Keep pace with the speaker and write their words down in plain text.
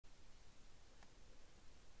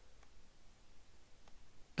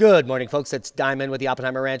Good morning, folks. It's Diamond with the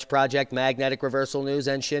Oppenheimer Ranch Project, Magnetic Reversal News,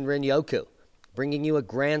 and Shinrin Yoku, bringing you a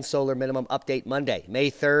grand solar minimum update Monday, May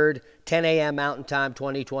 3rd, 10 a.m. Mountain Time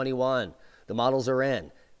 2021. The models are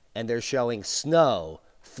in, and they're showing snow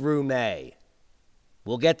through May.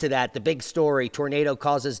 We'll get to that. The big story, tornado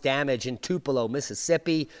causes damage in Tupelo,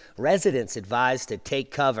 Mississippi. Residents advised to take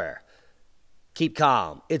cover. Keep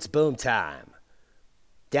calm. It's boom time.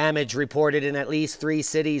 Damage reported in at least 3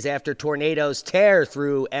 cities after tornadoes tear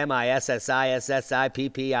through MISSISSIPPI.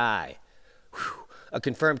 A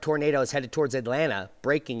confirmed tornado is headed towards Atlanta.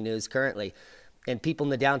 Breaking news currently. And people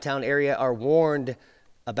in the downtown area are warned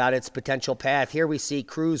about its potential path. Here we see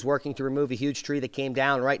crews working to remove a huge tree that came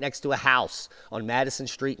down right next to a house on Madison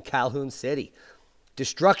Street in Calhoun City.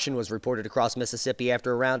 Destruction was reported across Mississippi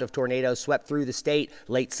after a round of tornadoes swept through the state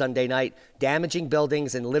late Sunday night, damaging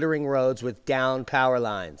buildings and littering roads with downed power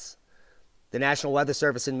lines. The National Weather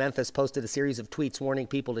Service in Memphis posted a series of tweets warning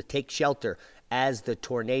people to take shelter as the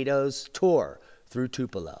tornadoes tore through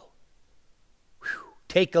Tupelo.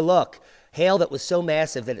 Take a look. Hail that was so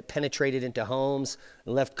massive that it penetrated into homes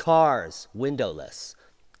and left cars windowless.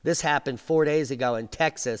 This happened 4 days ago in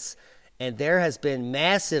Texas, and there has been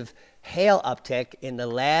massive hail uptick in the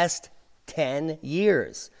last 10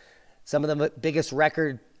 years. Some of the biggest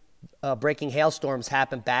record-breaking hailstorms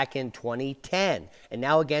happened back in 2010 and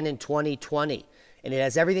now again in 2020. And it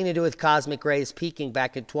has everything to do with cosmic rays peaking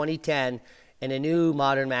back in 2010 and a new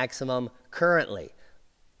modern maximum currently.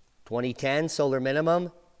 2010 solar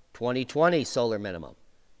minimum, 2020 solar minimum.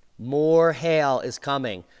 More hail is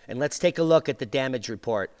coming. And let's take a look at the damage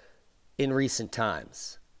report in recent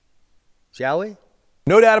times. Shall we?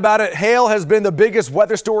 No doubt about it. Hail has been the biggest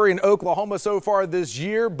weather story in Oklahoma so far this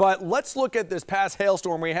year, but let's look at this past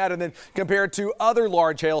hailstorm we had and then compare it to other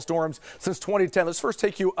large hailstorms since 2010. Let's first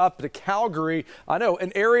take you up to Calgary. I know,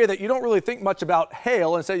 an area that you don't really think much about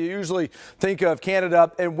hail, and so you usually think of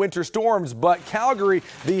Canada and winter storms, but Calgary,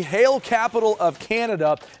 the hail capital of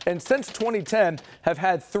Canada, and since 2010 have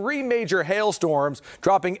had 3 major hailstorms,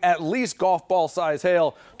 dropping at least golf ball size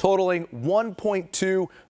hail, totaling 1.2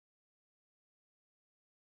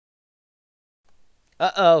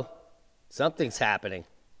 Uh-oh, something's happening.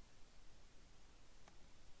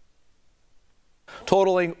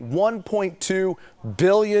 Totaling $1.2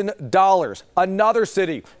 billion. Another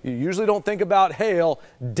city you usually don't think about hail,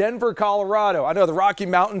 Denver, Colorado. I know the Rocky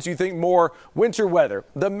Mountains, you think more winter weather.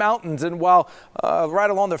 The mountains, and while right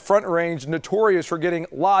along the Front Range, notorious for getting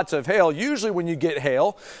lots of hail. Usually when you get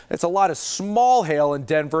hail, it's a lot of small hail in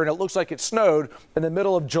Denver, and it looks like it snowed in the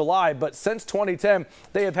middle of July. But since 2010,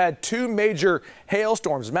 they have had 2 major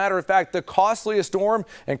hailstorms. As a matter of fact, the costliest storm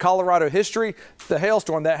in Colorado history, the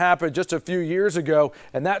hailstorm that happened just a few years ago,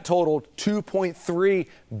 and that totaled $2.3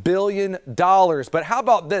 billion. But how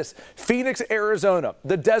about this? Phoenix, Arizona,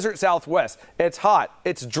 the desert Southwest. It's hot,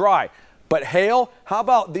 it's dry. But hail, how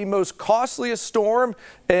about the most costliest storm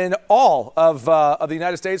in all of the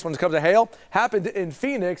United States when it comes to hail? Happened in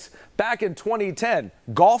Phoenix back in 2010.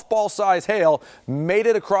 Golf ball size hail made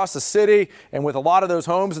it across the city, and with a lot of those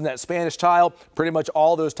homes in that Spanish tile, pretty much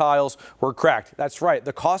all those tiles were cracked. That's right,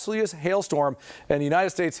 the costliest hailstorm in the United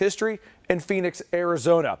States history in Phoenix,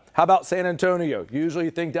 Arizona. How about San Antonio? Usually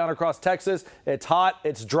you think down across Texas, it's hot,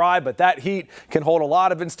 it's dry, but that heat can hold a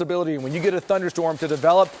lot of instability. And when you get a thunderstorm to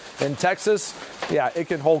develop in Texas, yeah, it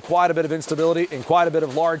can hold quite a bit of instability and quite a bit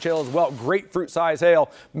of large hail as well. Grapefruit size hail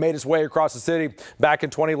made its way across the city back in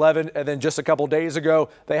 2011. And then just a couple days ago,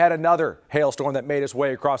 they had another hailstorm that made its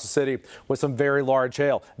way across the city with some very large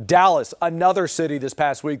hail. Dallas, another city this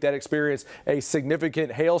past week that experienced a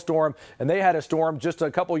significant hailstorm, and they had a storm just a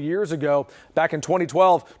couple years ago, back in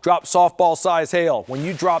 2012, dropped softball size hail. When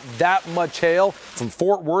you drop that much hail from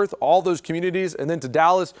Fort Worth, all those communities, and then to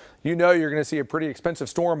Dallas, you know you're going to see a pretty expensive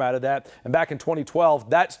storm out of that. And back in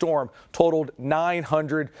 2012, that storm totaled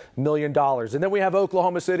 $900 million. And then we have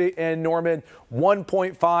Oklahoma City and Norman,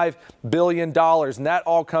 $1.5 billion. And that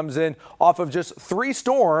all comes in off of just 3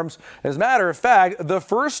 storms. As a matter of fact, the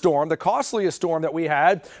first storm, the costliest storm that we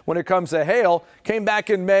had when it comes to hail, came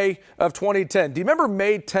back in May of 2010. Do you remember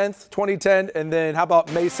May 10th, 2010? And then how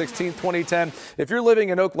about May 16th, 2010? If you're living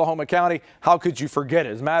in Oklahoma County, how could you forget it?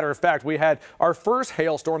 As a matter of fact, we had our first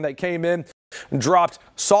hailstorm that came in, dropped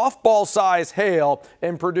softball size hail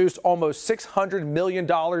and produced almost $600 million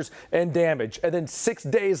in damage. And then 6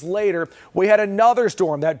 days later, we had another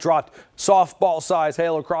storm that dropped softball size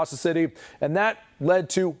hail across the city, and that led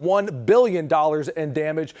to $1 billion in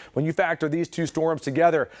damage when you factor these two storms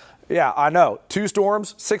together. Yeah, I know. 2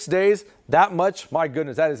 storms, 6 days, that much. My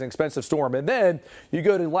goodness, that is an expensive storm. And then you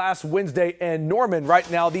go to last Wednesday and Norman. Right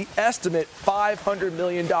now, the estimate $500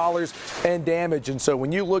 million in damage. And so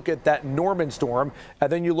when you look at that Norman storm and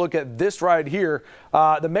then you look at this right here,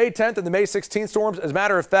 the May 10th and the May 16th storms, as a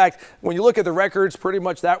matter of fact, when you look at the records, pretty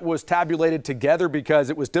much that was tabulated together because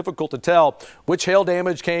it was difficult to tell which hail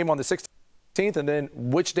damage came on the 16th. And then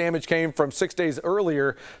which damage came from 6 days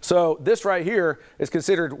earlier. So this right here is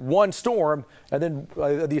considered one storm, and then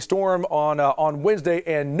the storm on Wednesday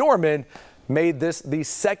and Norman made this the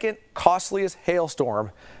second costliest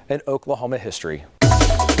hailstorm in Oklahoma history.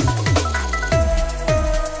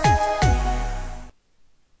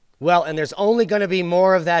 Well, and there's only going to be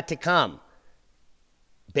more of that to come.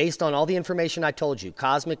 Based on all the information I told you,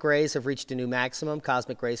 cosmic rays have reached a new maximum.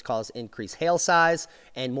 Cosmic rays cause increased hail size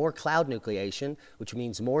and more cloud nucleation, which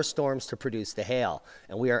means more storms to produce the hail.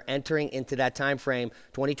 And we are entering into that time frame,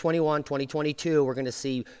 2021, 2022. We're going to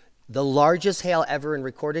see the largest hail ever in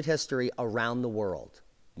recorded history around the world.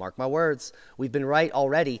 Mark my words. We've been right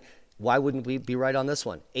already. Why wouldn't we be right on this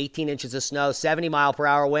one? 18 inches of snow,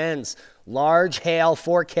 70-mile-per-hour winds, large hail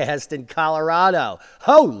forecast in Colorado.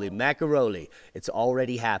 Holy macaroni, it's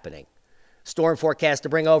already happening. Storm forecast to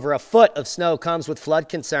bring over a foot of snow comes with flood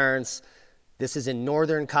concerns. This is in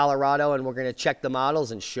northern Colorado, and we're going to check the models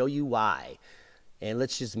and show you why. And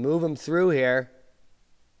let's just move them through here.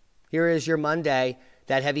 Here is your Monday,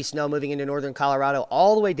 that heavy snow moving into northern Colorado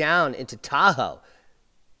all the way down into Tahoe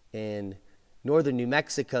in northern New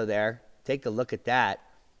Mexico there. Take a look at that.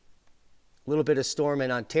 A little bit of storm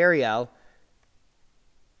in Ontario.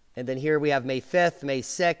 And then here we have May 5th, May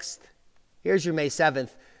 6th. Here's your May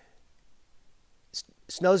 7th.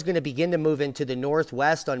 Snow's going to begin to move into the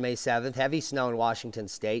northwest on May 7th. Heavy snow in Washington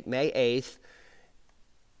State. May 8th.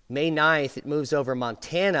 May 9th, it moves over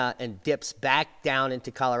Montana and dips back down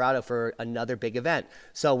into Colorado for another big event.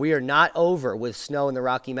 So we are not over with snow in the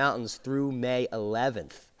Rocky Mountains through May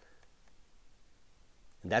 11th.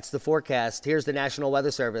 And that's the forecast. Here's the National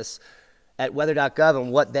Weather Service at weather.gov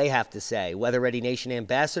and what they have to say. Weather Ready Nation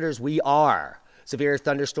ambassadors, we are. Severe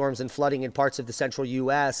thunderstorms and flooding in parts of the central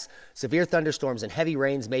U.S. Severe thunderstorms and heavy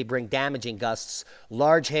rains may bring damaging gusts,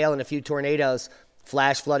 large hail and a few tornadoes,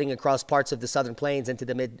 flash flooding across parts of the southern plains into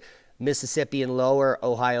the mid-Mississippi and lower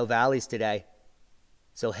Ohio valleys today.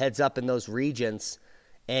 So heads up in those regions.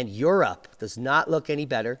 And Europe does not look any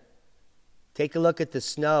better. Take a look at the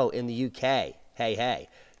snow in the UK. Hey,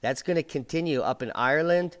 that's going to continue up in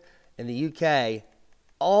Ireland and the UK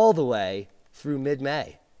all the way through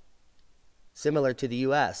mid-May. Similar to the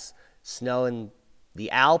U.S. Snow in the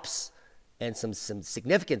Alps and some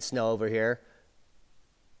significant snow over here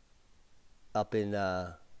up in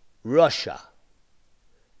Russia.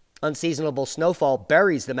 Unseasonable snowfall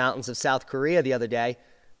buries the mountains of South Korea the other day.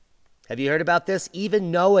 Have you heard about this?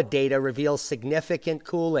 Even NOAA data reveals significant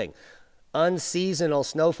cooling. Unseasonal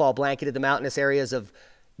snowfall blanketed the mountainous areas of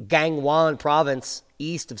Gangwon province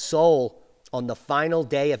east of Seoul on the final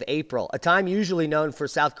day of April, a time usually known for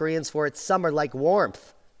South Koreans for its summer-like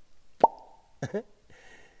warmth.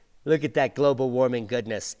 Look at that global warming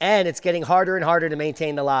goodness. And it's getting harder and harder to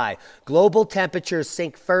maintain the lie. Global temperatures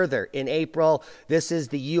sink further in April. This is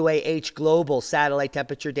the UAH global satellite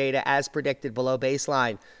temperature data as predicted below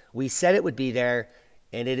baseline. We said it would be there,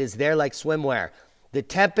 and it is there like swimwear. The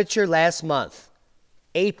temperature last month,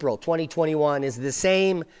 April 2021, is the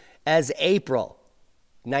same as April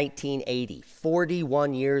 1980,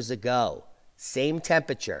 41 years ago. Same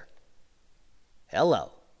temperature.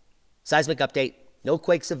 Hello. Seismic update. No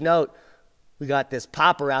quakes of note. We got this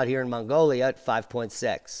popper out here in Mongolia at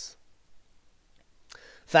 5.6.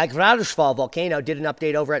 Fagradalsfjall volcano did an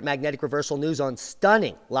update over at Magnetic Reversal News on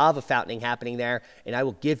stunning lava fountaining happening there, and I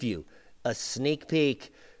will give you a sneak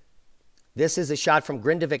peek. This is a shot from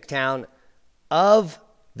Grindavik town of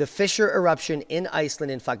the fissure eruption in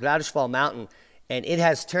Iceland in Fagradalsfjall Mountain, and it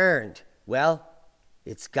has turned, well,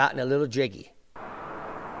 it's gotten a little jiggy.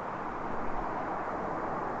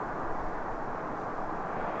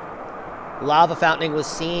 Lava fountaining was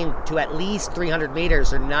seen to at least 300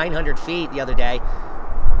 meters or 900 feet the other day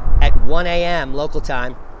at 1 a.m. local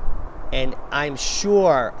time. And I'm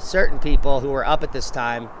sure certain people who were up at this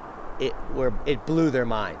time, it blew their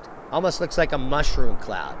mind. Almost looks like a mushroom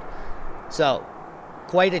cloud. So,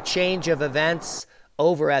 quite a change of events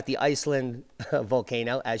over at the Iceland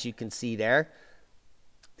volcano, as you can see there.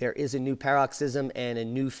 There is a new paroxysm and a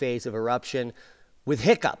new phase of eruption with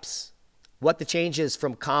hiccups. What the changes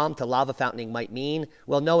from calm to lava fountaining might mean,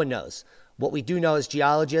 well, no one knows. What we do know as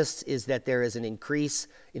geologists is that there is an increase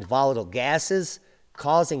in volatile gases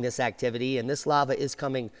causing this activity, and this lava is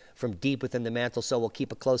coming from deep within the mantle, so we'll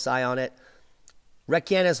keep a close eye on it.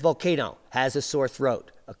 Reykjanes volcano has a sore throat,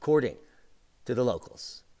 according to the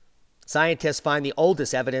locals. Scientists find the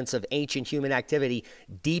oldest evidence of ancient human activity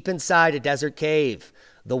deep inside a desert cave.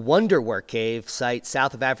 The Wonderwork Cave site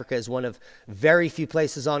south of Africa is one of very few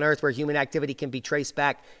places on Earth where human activity can be traced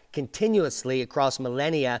back continuously across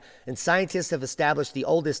millennia, and scientists have established the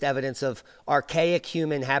oldest evidence of archaic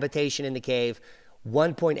human habitation in the cave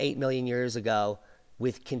 1.8 million years ago,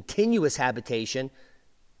 with continuous habitation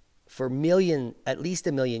for at least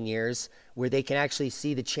a million years, where they can actually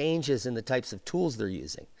see the changes in the types of tools they're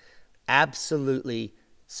using. Absolutely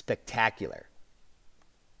spectacular.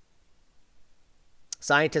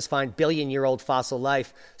 Scientists find billion-year-old fossil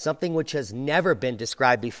life, something which has never been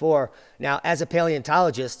described before. Now, as a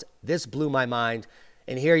paleontologist, this blew my mind.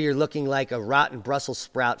 And here you're looking like a rotten Brussels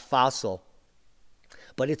sprout fossil.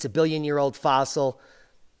 But it's a billion-year-old fossil.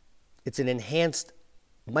 It's an enhanced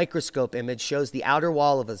microscope image, shows the outer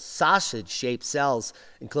wall of a sausage-shaped cells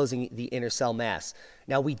enclosing the inner cell mass.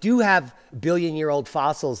 Now, we do have billion-year-old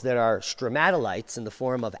fossils that are stromatolites in the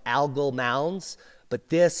form of algal mounds, but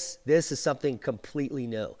this is something completely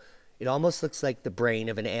new. It almost looks like the brain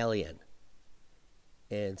of an alien.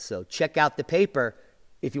 And so check out the paper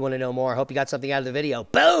if you want to know more. I hope you got something out of the video.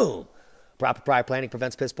 Boom! Proper prior planning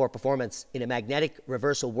prevents piss poor performance in a magnetic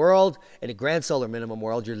reversal world and a grand solar minimum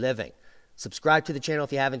world you're living. Subscribe to the channel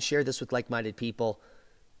if you haven't. Shared this with like-minded people.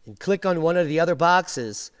 And click on one of the other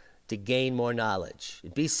boxes to gain more knowledge.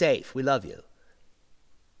 And be safe. We love you.